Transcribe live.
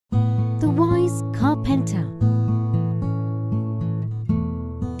The Wise Carpenter.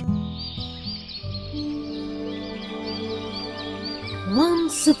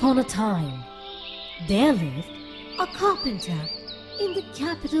 Once upon a time, there lived a carpenter in the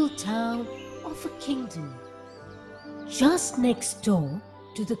capital town of a kingdom. Just next door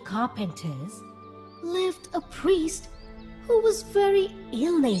to the carpenters lived a priest who was very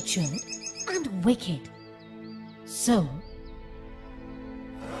ill-natured and wicked. So,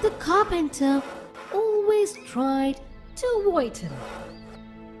 the carpenter always tried to avoid him.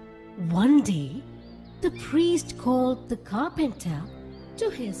 One day, the priest called the carpenter to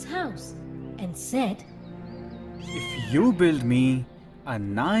his house and said, "If you build me a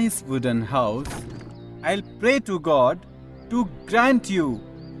nice wooden house, I'll pray to God to grant you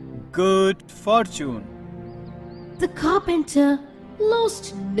good fortune." The carpenter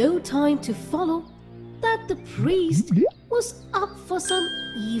lost no time to follow that the priest was up for some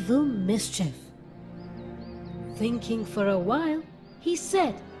evil mischief. Thinking for a while, he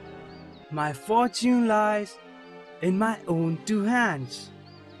said, "My fortune lies in my own two hands.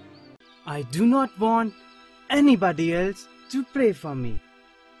 I do not want anybody else to pray for me.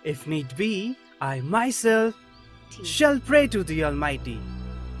 If need be, I myself shall pray to the Almighty."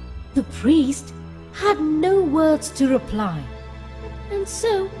 The priest had no words to reply, and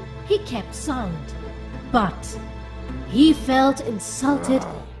so he kept silent. But he felt insulted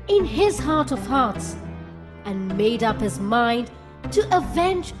in his heart of hearts and made up his mind to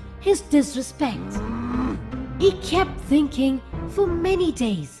avenge his disrespect. He kept thinking for many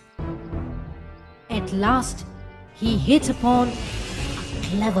days. At last, he hit upon a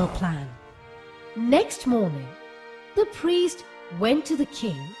clever plan. Next morning, the priest went to the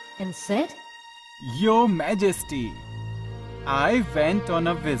king and said, "Your Majesty, I went on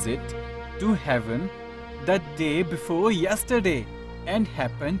a visit to heaven the day before yesterday and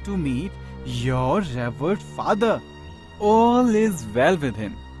happened to meet your revered father. All is well with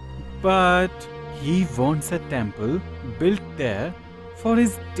him, but he wants a temple built there for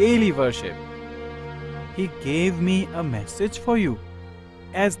his daily worship. He gave me a message for you.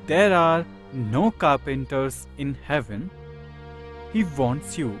 As there are no carpenters in heaven, he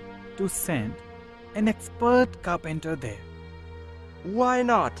wants you to send an expert carpenter there." Why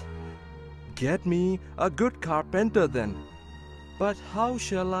not? Get me a good carpenter then. But how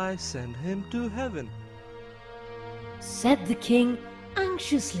shall I send him to heaven? said the king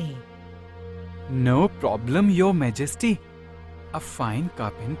anxiously. "No problem, Your Majesty. A fine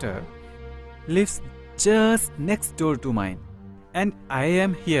carpenter lives just next door to mine, and I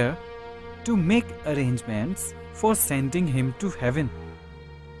am here to make arrangements for sending him to heaven."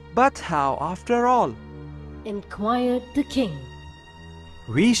 But how after all? Inquired the king.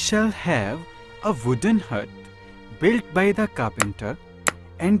 "We shall have a wooden hut built by the carpenter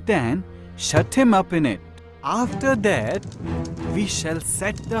and then shut him up in it. After that, we shall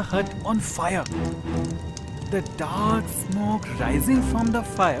set the hut on fire. The dark smoke rising from the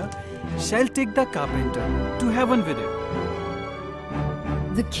fire shall take the carpenter to heaven with it."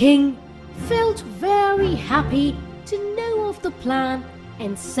 The king felt very happy to know of the plan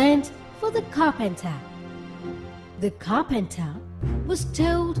and sent for the carpenter. The carpenter was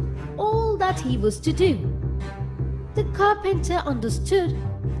told all that he was to do. The carpenter understood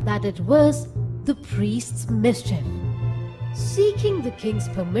that it was the priest's mischief. Seeking the king's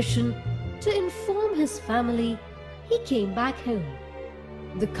permission to inform his family, he came back home.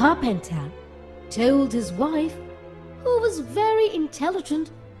 The carpenter told his wife, who was very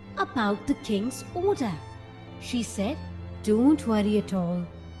intelligent, about the king's order. She said, "Don't worry at all.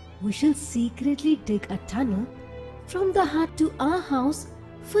 We shall secretly dig a tunnel from the hut to our house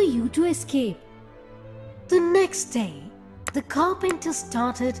for you to escape." The next day, the carpenter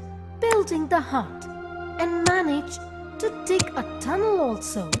started building the hut and managed to dig a tunnel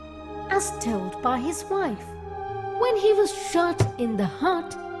also, as told by his wife. When he was shut in the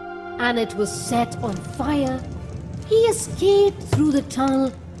hut and it was set on fire, he escaped through the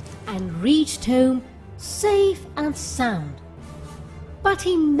tunnel and reached home safe and sound. But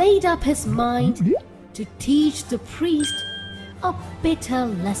he made up his mind to teach the priest a bitter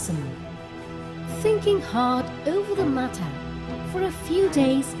lesson. Thinking hard over the matter for a few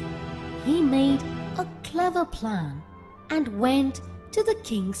days, he made a clever plan and went to the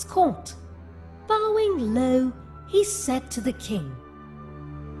king's court. Bowing low, he said to the king,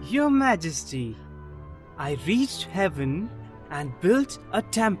 "Your Majesty, I reached heaven and built a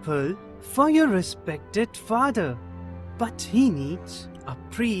temple for your respected father, but he needs a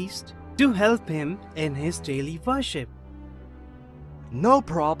priest to help him in his daily worship." No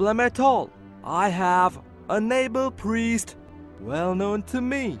problem at all. I have a neighbor priest well known to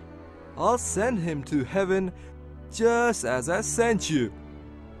me. I'll send him to heaven just as I sent you.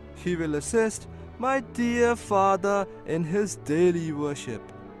 He will assist my dear father in his daily worship,"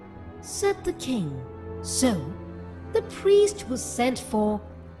 said the king. So the priest was sent for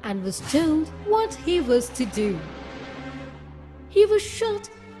and was told what he was to do. He was shut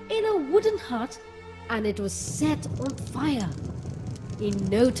in a wooden hut and it was set on fire. In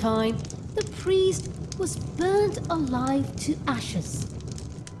no time, the priest was burned alive to ashes.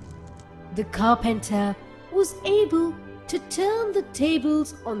 The carpenter was able to turn the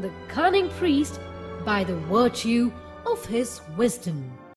tables on the cunning priest by the virtue of his wisdom.